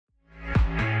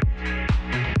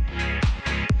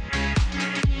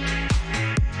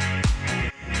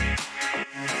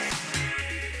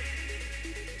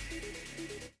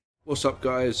What's up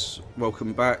guys,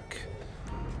 welcome back.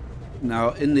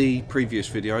 Now in the previous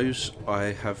videos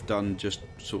I have done just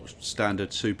sort of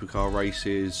standard supercar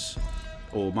races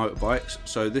or motorbikes,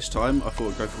 so this time I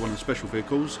thought I'd go for one of the special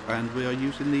vehicles and we are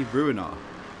using the Ruiner.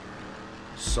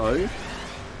 So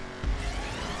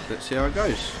let's see how it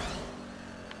goes.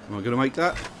 Am I going to make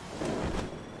that?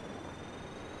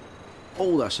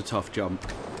 Oh, that's a tough jump.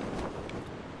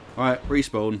 Alright,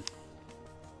 respawn.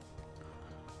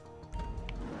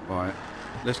 Right,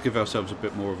 let's give ourselves a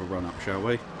bit more of a run up, shall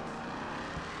we?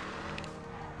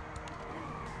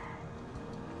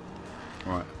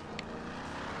 Right.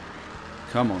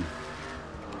 Come on.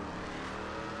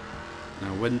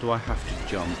 Now when do I have to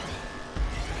jump?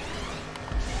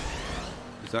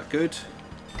 Is that good?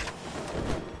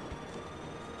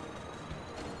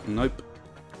 Nope.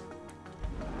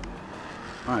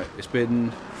 Right, it's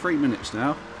been 3 minutes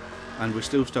now and we're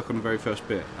still stuck on the very first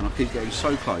bit and I keep getting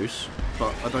so close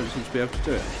but I don't seem to be able to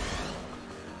do it.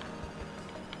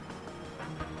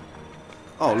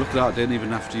 Oh, look at that, I didn't even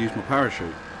have to use my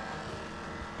parachute.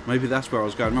 Maybe that's where I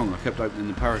was going wrong. I kept opening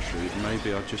the parachute and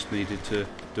maybe I just needed to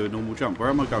do a normal jump. Where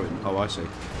am I going? Oh, I see.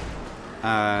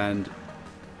 And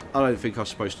I don't think I was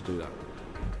supposed to do that.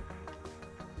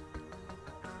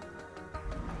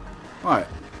 Right,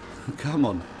 come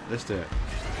on, let's do it.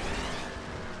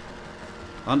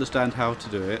 I understand how to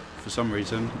do it. For some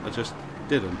reason, I just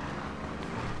didn't.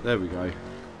 There we go.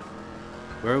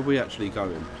 Where are we actually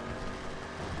going?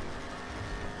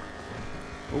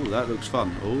 Oh, that looks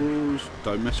fun. Oh,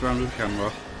 don't mess around with the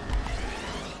camera.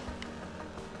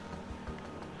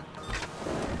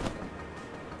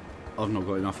 I've not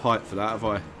got enough height for that, have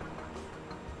I?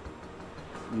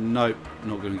 Nope,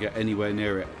 not going to get anywhere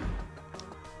near it.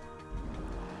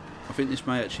 I think this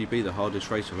may actually be the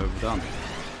hardest race I've ever done.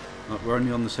 Like, we're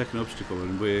only on the second obstacle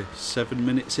and we're 7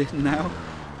 minutes in now.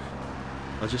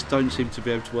 I just don't seem to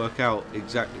be able to work out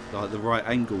exactly like the right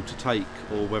angle to take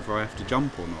or whether I have to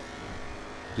jump or not.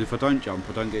 Because if I don't jump,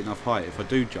 I don't get enough height. If I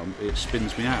do jump, it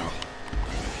spins me out.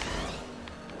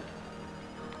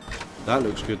 That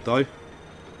looks good though.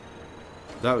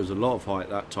 That was a lot of height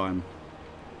that time.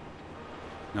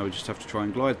 Now we just have to try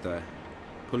and glide there.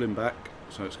 Pulling back,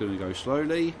 so it's going to go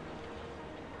slowly.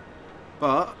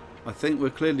 But I think we're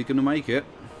clearly going to make it.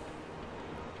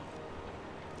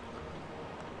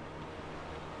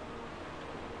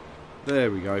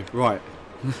 There we go. Right.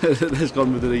 Let's go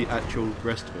on with the actual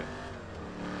rest of it.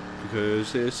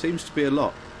 Because there seems to be a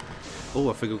lot. Oh,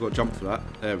 I think I've got to jump for that.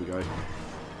 There we go.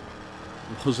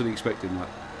 I wasn't expecting that.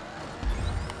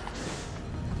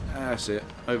 That's it.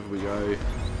 Over we go.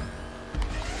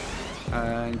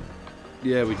 And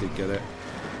yeah, we did get it.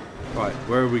 Right,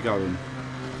 where are we going?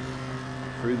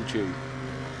 Through the tube.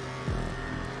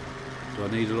 Do I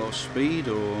need a lot of speed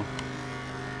or...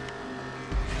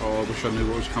 Oh, I wish I knew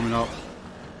what was coming up.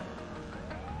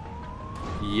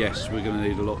 Yes, we're going to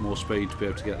need a lot more speed to be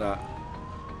able to get that.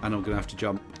 And I'm going to have to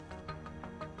jump.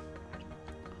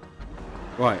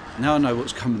 Right, now I know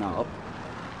what's coming up.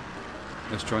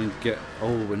 Let's try and get...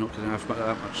 Oh, we're not going to have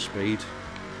that much speed.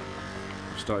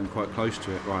 We're starting quite close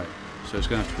to it. Right, so it's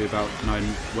going to have to be about knowing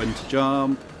when to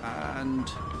jump.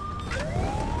 And...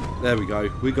 there we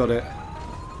go, we got it.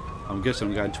 I'm guessing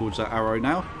I'm going towards that arrow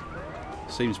now.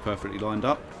 Seems perfectly lined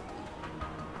up.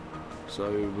 So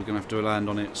we're going to have to land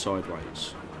on it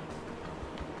sideways.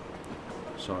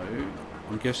 So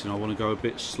I'm guessing I want to go a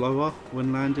bit slower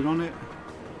when landing on it.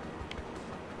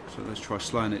 So let's try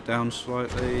slowing it down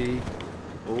slightly.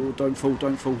 Oh, don't fall,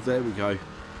 don't fall. There we go.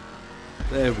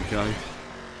 There we go.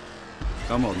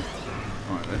 Come on.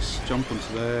 Right, let's jump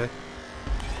onto there.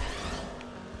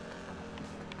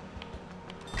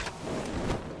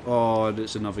 Oh, and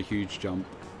it's another huge jump.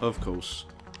 Of course.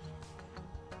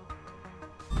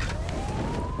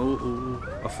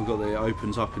 Oh, I forgot that it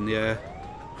opens up in the air.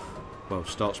 Well,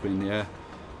 starts me in the air.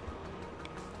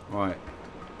 Right.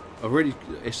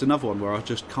 It's another one where I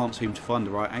just can't seem to find the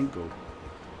right angle.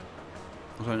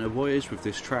 I don't know what it is with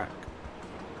this track.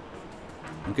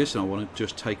 I'm guessing I want to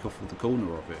just take off with the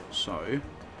corner of it. So,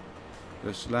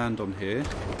 let's land on here.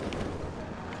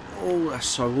 Oh, that's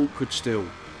so awkward still.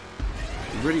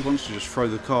 It really wants to just throw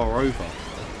the car over.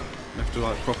 You have to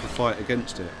like proper fight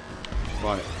against it.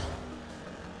 Right.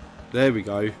 There we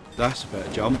go. That's a better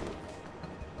jump.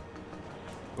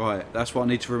 Right, that's what I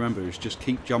need to remember, is just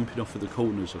keep jumping off of the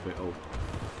corners of it all.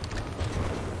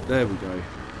 There we go.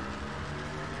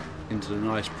 Into the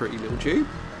nice pretty little tube.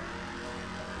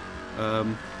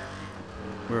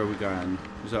 Where are we going?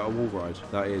 Is that a wall ride?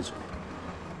 That is.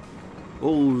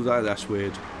 Oh, that's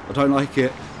weird. I don't like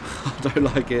it. I don't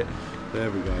like it. There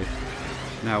we go.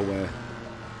 Now where?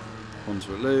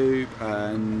 onto a loop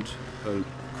and a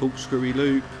corkscrewy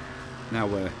loop. Now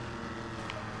where?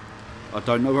 I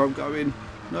don't know where I'm going.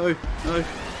 No, no.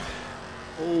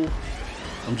 Oh,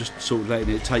 I'm just sort of letting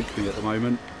it take me at the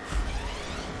moment.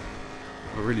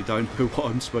 I really don't know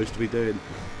what I'm supposed to be doing.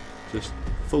 Just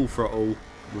full throttle.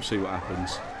 We'll see what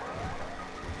happens.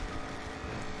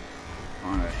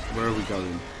 Alright, where are we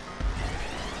going?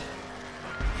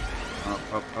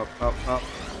 Up, up, up, up, up.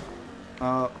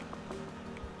 Up.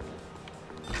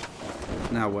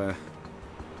 Now where?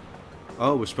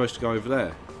 Oh, we're supposed to go over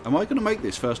there. Am I going to make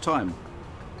this first time?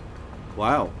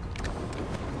 Wow.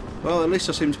 Well, at least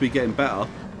I seem to be getting better.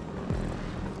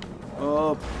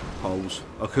 Oh, holes.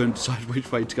 I couldn't decide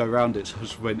which way to go around it, so I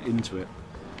just went into it.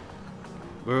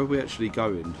 Where are we actually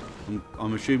going?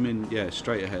 I'm assuming, yeah,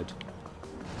 straight ahead.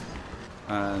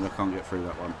 And I can't get through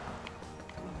that one.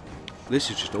 This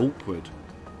is just awkward.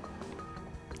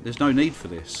 There's no need for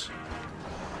this.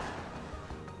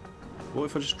 What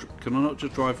if I just... Can I not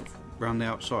just drive around the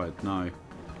outside? No.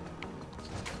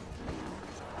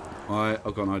 Alright,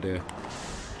 I've got an idea.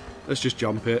 Let's just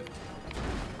jump it.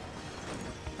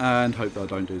 And hope that I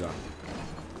don't do that.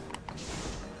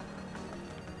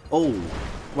 Oh,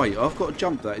 wait, I've got to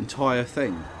jump that entire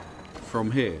thing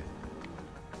from here.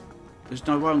 There's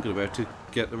no way I'm going to be able to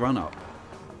get the run up.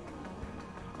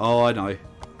 Oh, I know.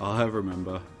 I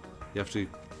remember.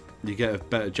 You get a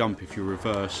better jump if you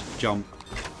reverse, jump,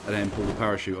 and then pull the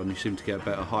parachute on. You seem to get a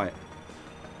better height.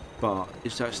 But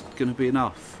is that going to be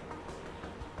enough?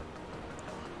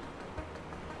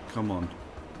 Come on.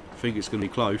 I think it's going to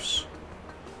be close.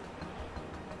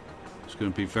 It's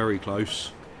going to be very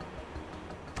close.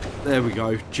 There we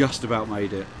go. Just about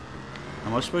made it.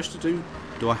 Am I supposed to do...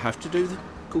 Do I have to do the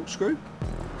corkscrew?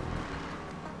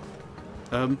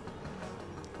 Oh,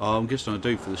 I'm guessing I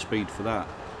do for the speed for that.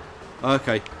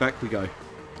 Okay, back we go.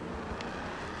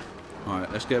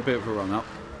 Alright, let's get a bit of a run up.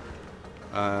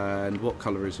 And what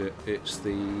colour is it? It's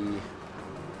the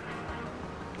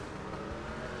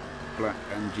black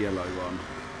and yellow one.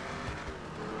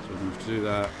 So I'm going to have to do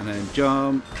that and then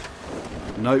jump.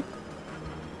 Nope.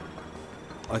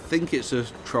 I think it's a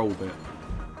troll bit.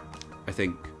 I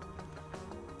think.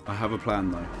 I have a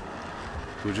plan though.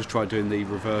 We'll just try doing the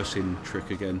reversing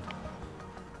trick again.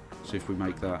 See if we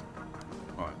make that.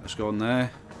 Alright, let's go on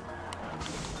there.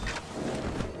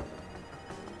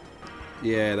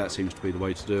 Yeah, that seems to be the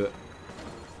way to do it.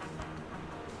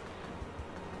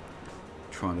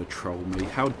 Trying to troll me.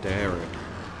 How dare it.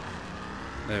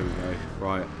 There we go.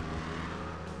 Right.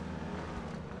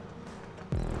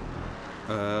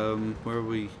 Where are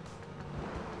we?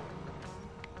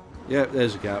 Yeah,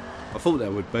 there's a gap. I thought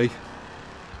there would be.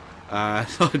 I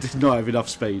did not have enough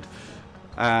speed.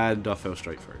 And I fell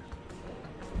straight through.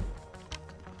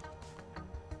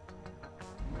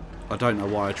 I don't know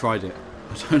why I tried it.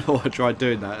 I don't know why I tried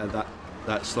doing that at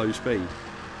that slow speed.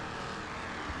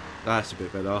 That's a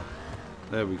bit better.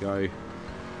 There we go.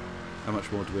 How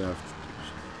much more do we have?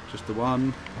 Just the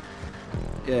one.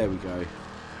 There we go.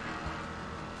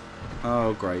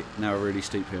 Oh great, now a really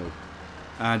steep hill.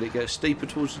 And it gets steeper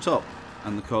towards the top.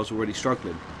 And the car's already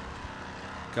struggling.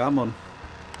 Come on.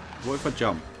 What if I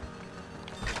jump?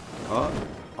 Oh,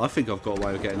 I think I've got a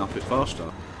way of getting up it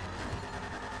faster.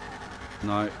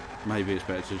 No, maybe it's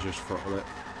better to just throttle it.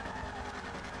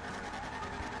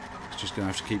 It's just going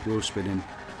to have to keep wheel spinning.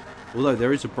 Although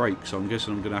there is a brake, so I'm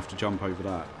guessing I'm going to have to jump over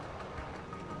that.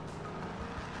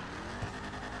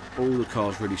 All the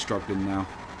car's really struggling now.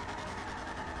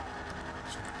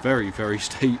 It's very, very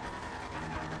steep.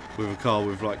 With a car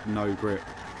with like no grip.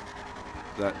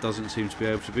 That doesn't seem to be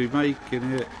able to be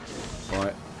making it.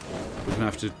 Right, we're going to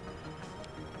have to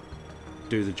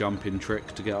do the jumping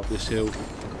trick to get up this hill.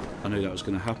 I knew that was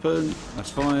going to happen. That's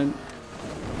fine.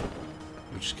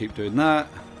 We'll just keep doing that.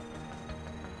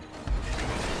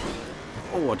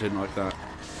 Oh, I didn't like that.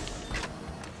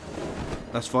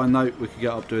 That's fine though. We can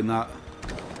get up doing that.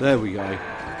 There we go.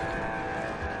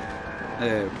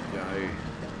 There we go.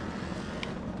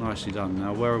 Nicely done.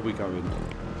 Now, where are we going?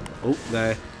 Oh,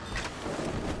 there.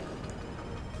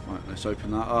 Right, let's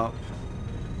open that up.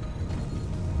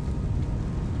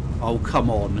 Oh, come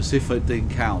on. As if it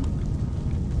didn't count.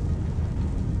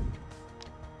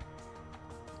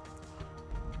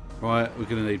 Right, we're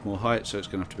going to need more height, so it's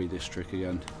going to have to be this trick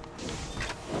again.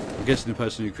 I'm guessing the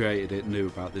person who created it knew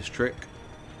about this trick.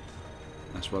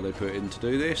 That's why they put it in to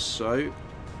do this, so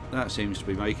that seems to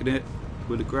be making it.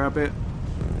 Will it grab it?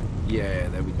 Yeah,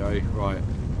 there we go. Right.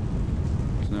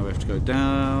 So now we have to go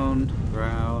down,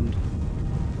 round.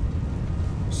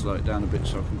 Slow it down a bit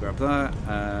so I can grab that,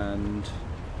 and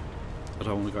I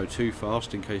don't want to go too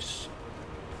fast in case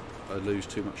I lose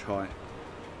too much height.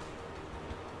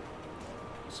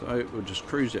 So we'll just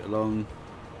cruise it along.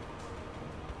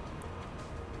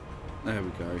 There we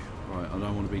go. Right, I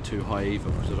don't want to be too high either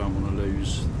because I don't want to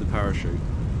lose the parachute.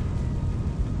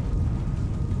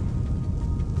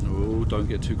 Oh, don't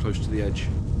get too close to the edge.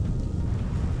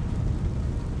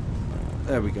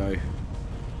 There we go.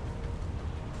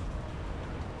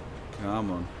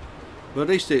 Come on. But at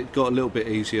least it got a little bit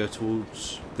easier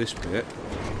towards this bit.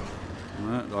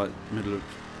 Right, like middle of,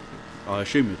 I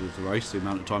assume middle of the race, the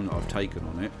amount of time that I've taken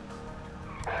on it.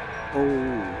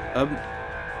 Oh,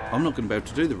 I'm not going to be able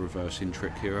to do the reversing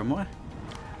trick here, am I?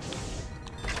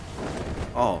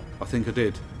 Oh, I think I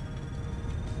did.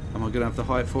 Am I going to have the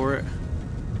height for it?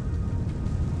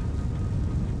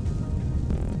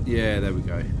 Yeah, there we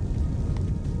go.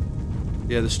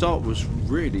 Yeah, the start was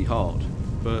really hard,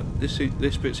 but this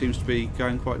bit seems to be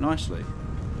going quite nicely.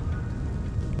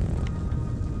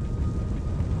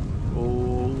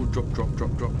 Oh, drop, drop,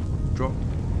 drop, drop, drop.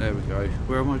 There we go.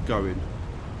 Where am I going?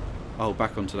 Oh,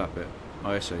 back onto that bit.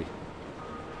 I see.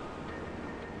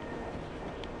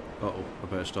 Uh-oh, I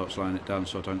better start slowing it down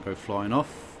so I don't go flying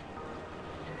off.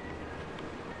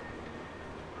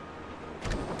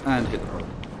 And hit the rope.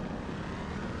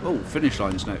 Oh, finish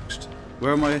line's next.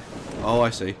 Where am I? Oh,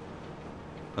 I see.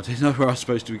 I didn't know where I was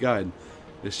supposed to be going.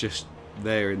 It's just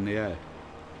there in the air.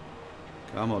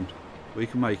 Come on. We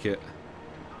can make it.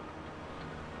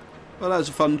 Well, that was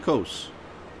a fun course.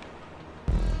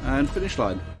 And finish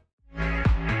line.